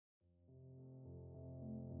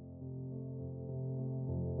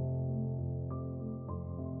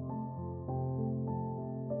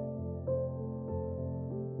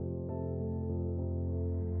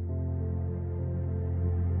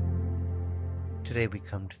Today we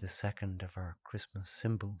come to the second of our Christmas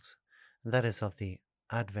symbols, and that is of the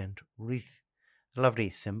Advent wreath, a lovely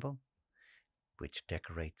symbol which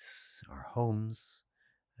decorates our homes,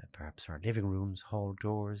 perhaps our living rooms, hall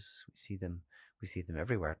doors. We see them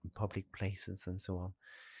everywhere in public places and so on.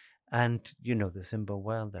 And you know the symbol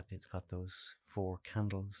well, that it's got those 4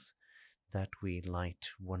 candles that we light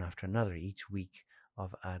one after another each week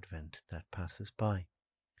of Advent that passes by.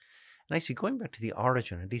 And actually, going back to the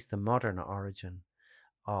origin, at least the modern origin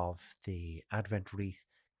of the Advent wreath,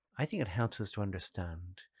 I think it helps us to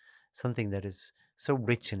understand something that is so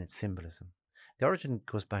rich in its symbolism. The origin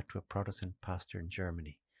goes back to a Protestant pastor in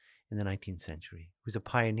Germany in the 19th century, who was a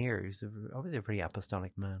pioneer. He was obviously a very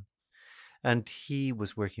apostolic man. And he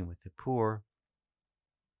was working with the poor.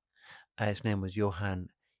 His name was Johann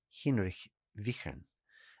Heinrich Wichern.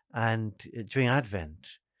 And during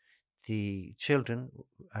Advent, the children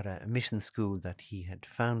at a mission school that he had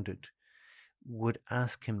founded would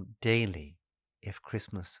ask him daily if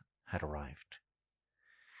Christmas had arrived.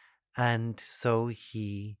 And so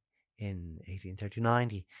he, in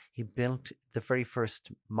 1839, he built the very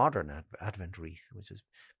first modern Advent wreath, which was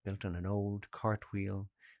built on an old cartwheel,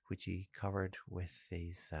 which he covered with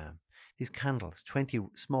these candles, 20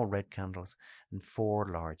 small red candles and 4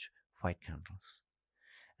 large white candles.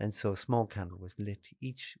 And so a small candle was lit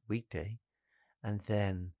each weekday, and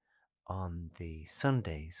then on the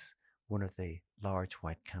Sundays, one of the large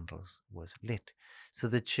white candles was lit, so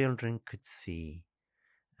the children could see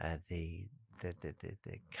the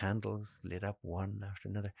candles lit up one after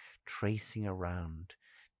another, tracing around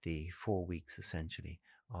the 4 weeks essentially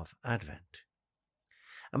of Advent.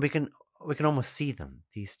 And we can almost see them,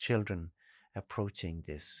 these children, approaching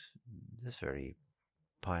this very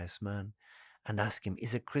pious man and ask him,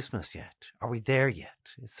 is it Christmas yet? Are we there yet?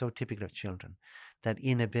 It's so typical of children, that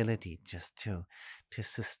inability just to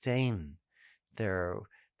sustain their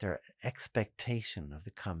expectation of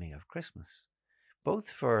the coming of Christmas,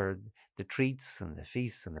 both for the treats and the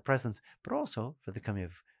feasts and the presents, but also for the coming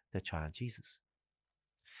of the child Jesus.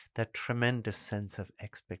 That tremendous sense of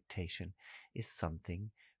expectation is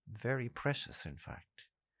something very precious, in fact.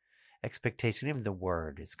 Expectation, even the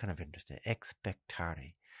word is kind of interesting.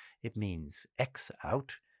 Expectare. It means ex,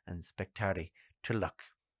 out, and spectare, to look,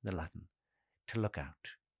 the Latin, to look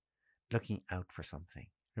out, looking out for something.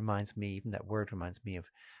 Reminds me, even that word reminds me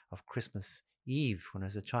of Christmas Eve when I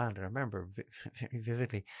was a child. I remember very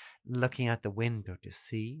vividly looking out the window to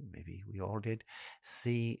see, maybe we all did,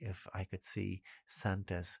 see if I could see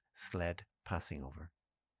Santa's sled passing over.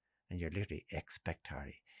 And you're literally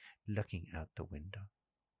expectare, looking out the window.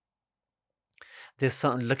 This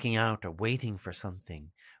looking out or waiting for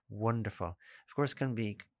something wonderful, of course, can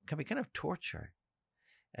be kind of torture,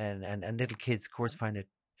 and little kids, of course, find it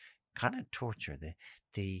kind of torture.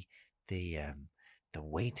 The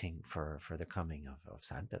waiting for the coming of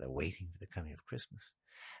Santa, the waiting for the coming of Christmas,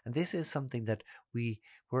 and this is something that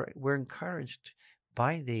we're encouraged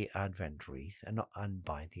by the Advent wreath and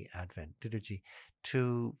by the Advent liturgy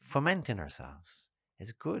to foment in ourselves.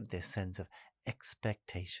 It's good, this sense of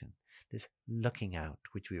expectation, this looking out,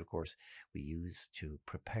 which we, of course, we use to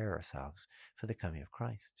prepare ourselves for the coming of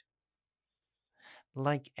Christ.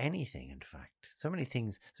 Like anything, in fact, so many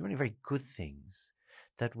things, so many very good things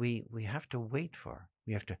that we have to wait for.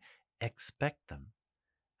 We have to expect them.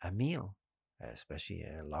 A meal, especially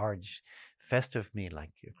a large festive meal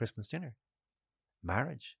like a Christmas dinner.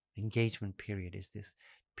 Marriage, engagement period is this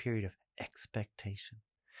period of expectation.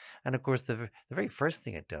 And of course, the very first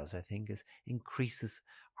thing it does, I think, is increases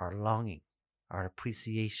our longing, our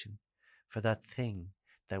appreciation for that thing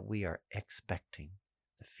that we are expecting.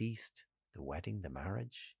 The feast, the wedding, the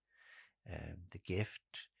marriage, the gift,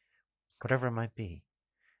 whatever it might be.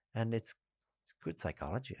 And it's good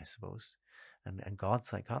psychology, I suppose, and God's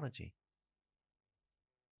psychology.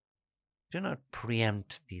 Do not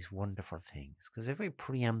preempt these wonderful things, because if we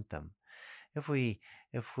preempt them, if we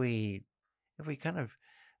kind of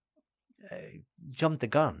jump the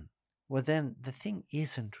gun, well, then the thing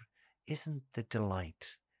isn't the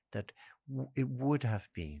delight that it would have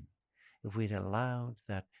been if we'd allowed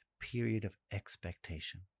that period of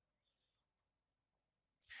expectation.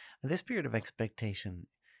 And this period of expectation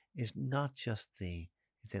is not just the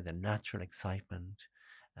natural excitement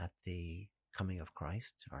at the coming of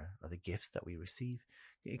Christ or the gifts that we receive.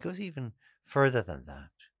 It goes even further than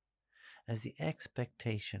that, as the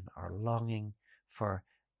expectation or longing for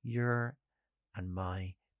your and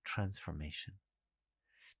my transformation,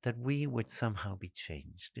 that we would somehow be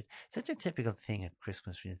changed. It's such a typical thing at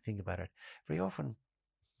Christmas when you think about it. Very often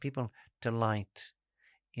people delight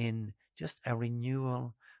in just a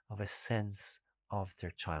renewal of a sense of their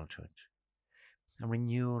childhood. a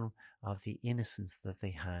renewal of the innocence that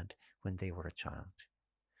they had when they were a child.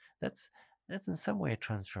 That's in some way a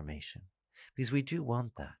transformation, because we do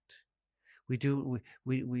want that. We do.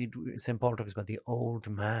 We St. Paul talks about the old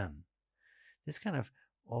man, this kind of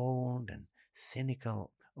old and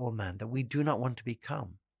cynical old man that we do not want to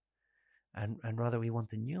become, and rather we want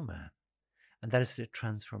the new man. And that is the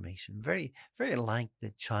transformation, very, very like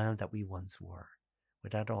the child that we once were,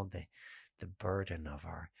 without all the burden of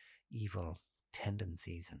our evil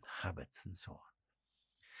tendencies and habits and so on.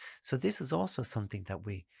 So this is also something that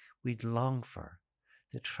we'd long for,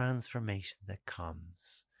 the transformation that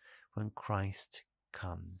comes when Christ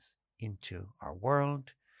comes into our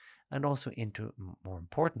world, and also into, more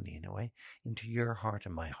importantly in a way, into your heart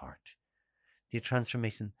and my heart. The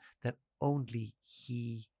transformation that only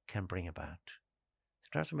He can bring about. It's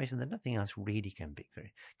a transformation that nothing else really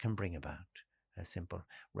can bring about. A simple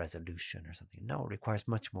resolution or something. No, it requires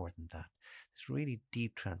much more than that. It's really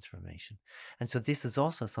deep transformation. And so this is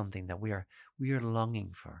also something that we are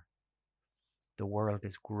longing for. The world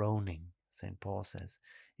is groaning, St. Paul says,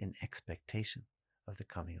 in expectation of the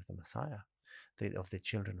coming of the Messiah, of the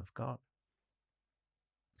children of God.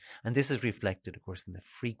 And this is reflected, of course, in the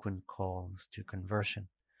frequent calls to conversion,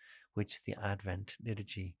 which the Advent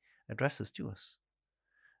liturgy addresses to us,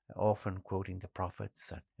 often quoting the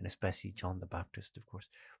prophets, and especially John the Baptist, of course.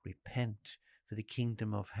 Repent, for the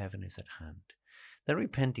kingdom of heaven is at hand. That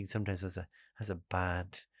repenting sometimes has a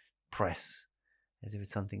bad press, as if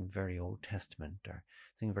it's something very Old Testament or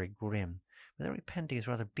something very grim. But that repenting is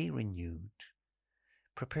rather be renewed.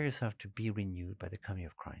 Prepare yourself to be renewed by the coming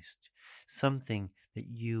of Christ, something that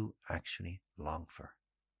you actually long for.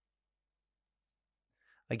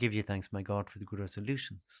 I give you thanks, my God, for the good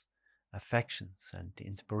resolutions, affections, and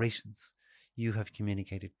inspirations you have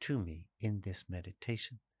communicated to me in this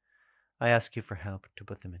meditation. I ask you for help to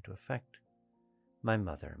put them into effect. My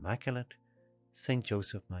Mother Immaculate, Saint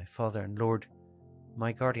Joseph, my Father and Lord,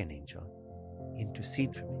 my guardian angel,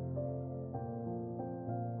 intercede for me.